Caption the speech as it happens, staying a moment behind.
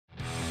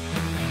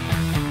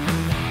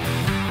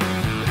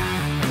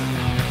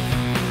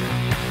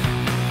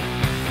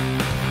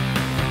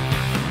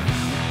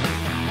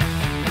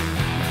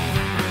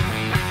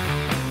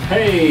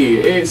Hey,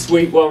 it's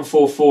week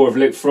 144 of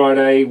Lick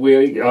Friday.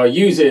 We are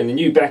using the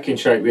new backing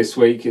track this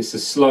week. It's a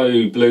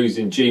slow blues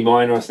in G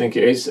minor, I think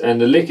it is, and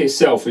the lick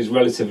itself is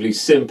relatively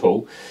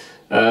simple.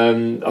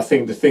 I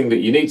think the thing that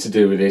you need to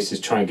do with this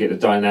is try and get the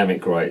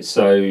dynamic right.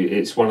 So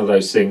it's one of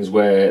those things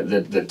where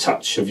the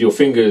touch of your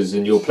fingers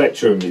and your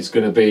plectrum is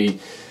going to be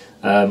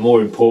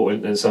more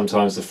important than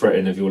sometimes the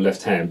fretting of your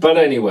left hand. But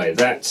anyway,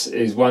 that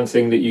is one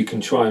thing that you can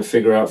try and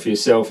figure out for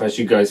yourself as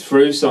you go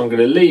through. So I'm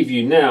going to leave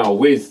you now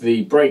with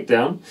the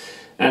breakdown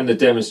and the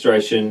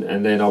demonstration,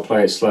 and then I'll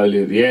play it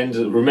slowly at the end.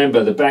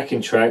 Remember, the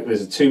backing track,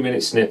 there's a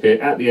 2-minute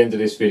snippet at the end of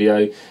this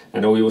video,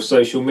 and all your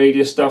social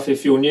media stuff,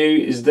 if you're new,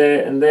 is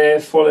there and there.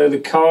 Follow the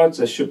cards.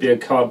 There should be a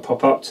card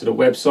pop up to the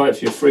website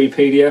for your free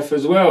PDF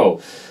as well.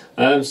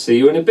 See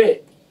you in a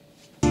bit.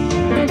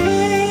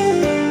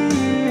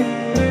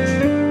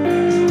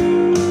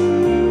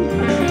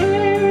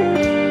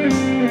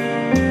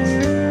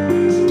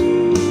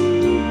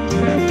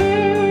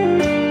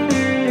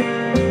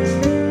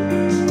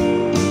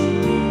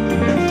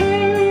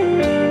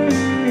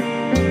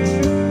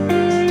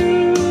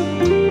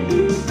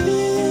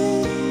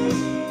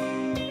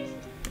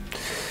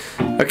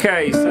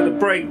 Okay, so the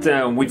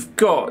breakdown, we've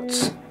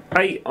got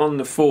 8 on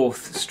the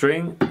 4th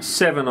string,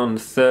 7 on the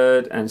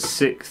 3rd and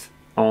 6th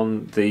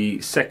on the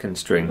 2nd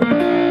string.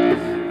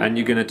 And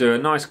you're going to do a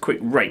nice quick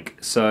rake.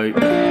 So,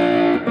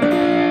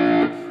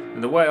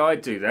 and the way I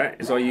do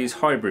that is I use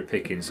hybrid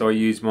picking. So I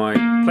use my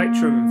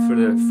plectrum for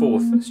the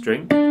 4th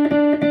string,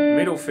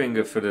 middle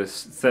finger for the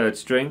 3rd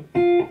string,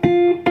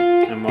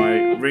 and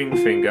my ring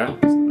finger,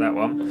 that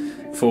one,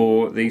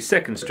 for the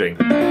 2nd string.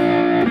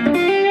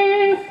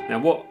 Now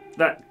what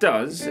that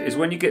does is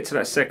when you get to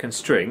that 2nd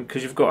string,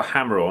 because you've got a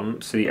hammer on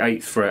to the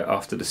 8th fret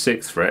after the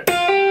 6th fret,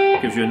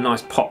 gives you a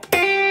nice pop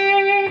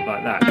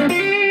like that.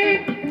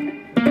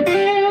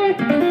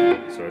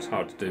 So it's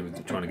hard to do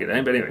with trying to get that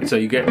in, but anyway, so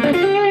you get.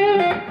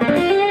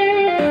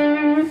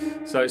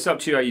 So it's up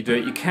to you how you do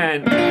it. You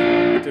can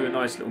do a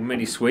nice little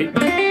mini sweep.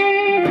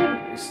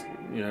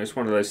 It's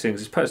one of those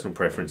things, it's personal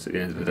preference at the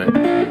end of the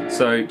day.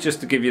 So just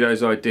to give you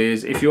those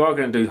ideas, if you are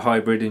going to do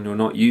hybrid and you're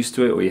not used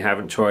to it or you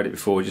haven't tried it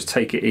before, just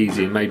take it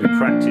easy and maybe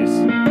practice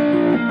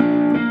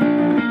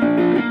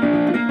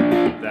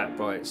that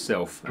by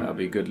itself. That'll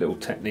be a good little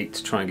technique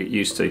to try and get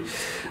used to.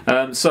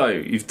 So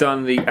you've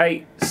done the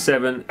 8,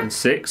 7 and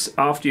 6.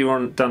 After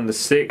you've done the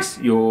 6,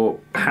 you're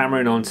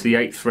hammering onto the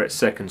 8th fret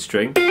 2nd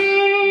string,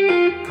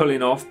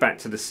 pulling off back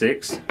to the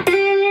 6th,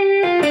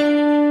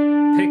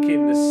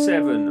 picking the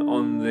 7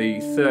 on the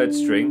 3rd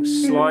string,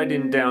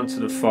 sliding down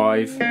to the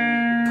 5,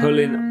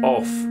 pulling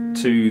off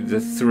to the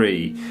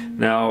 3.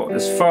 Now,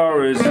 as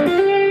far as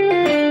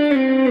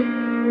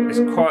it's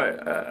quite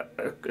a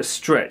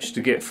stretch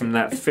to get from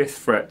that 5th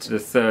fret to the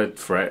 3rd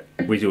fret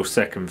with your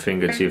 2nd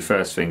finger to your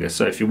 1st finger.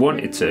 So if you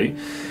wanted to,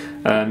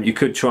 you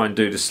could try and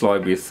do the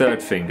slide with your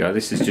 3rd finger.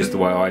 This is just the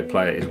way I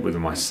play it with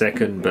my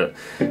 2nd, but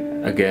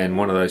again,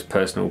 one of those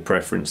personal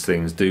preference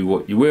things. Do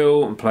what you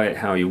will and play it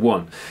how you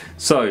want.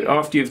 So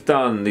after you've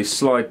done the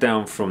slide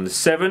down from the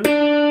 7,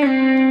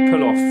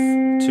 pull off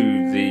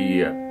to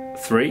the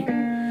 3,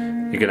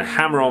 you're going to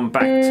hammer on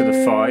back to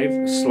the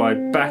 5,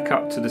 slide back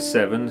up to the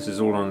 7, this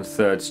is all on the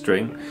 3rd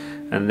string,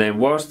 and then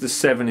whilst the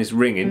 7 is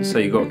ringing, so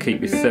you've got to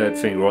keep your 3rd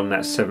finger on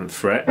that 7th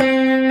fret,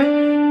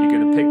 you're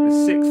going to pick the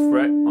 6th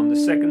fret on the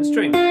 2nd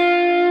string,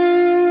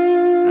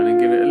 and then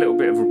give it a little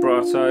bit of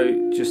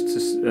vibrato just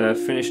to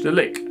finish the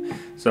lick.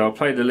 So I'll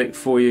play the lick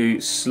for you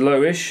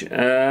slowish,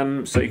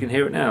 so you can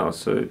hear it now.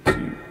 So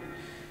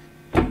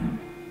 2,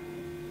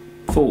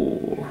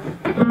 4.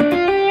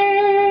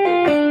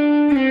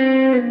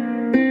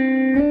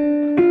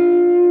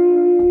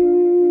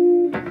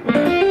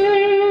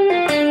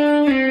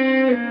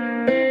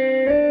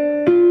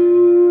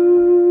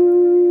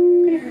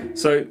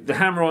 So the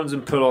hammer-ons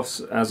and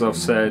pull-offs, as I've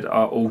said,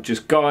 are all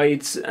just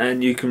guides,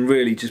 and you can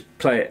really just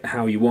play it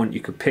how you want. You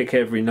could pick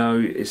every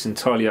note. It's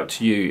entirely up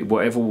to you.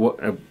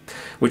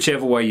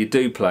 Whichever way you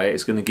do play it,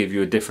 it's going to give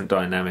you a different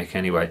dynamic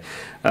anyway.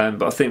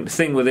 But I think the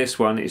thing with this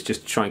one is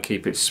just try and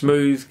keep it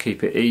smooth,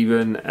 keep it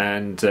even,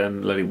 and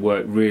let it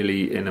work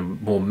really in a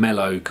more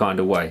mellow kind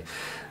of way.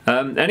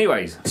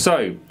 Anyways,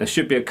 so there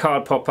should be a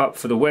card pop up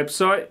for the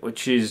website,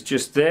 which is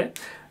just there.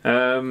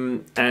 As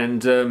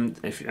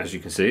you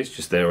can see, it's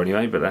just there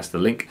anyway, but that's the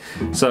link.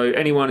 So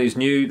anyone who's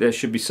new, there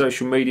should be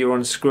social media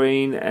on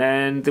screen,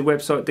 and the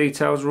website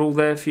details are all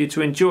there for you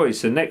to enjoy.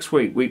 So next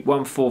week, week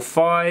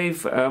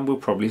 145, we'll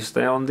probably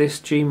stay on this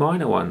G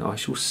minor one. I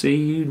shall see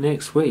you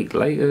next week.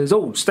 Later.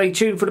 Oh, stay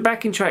tuned for the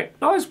backing track.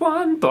 Nice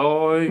one.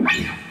 Bye.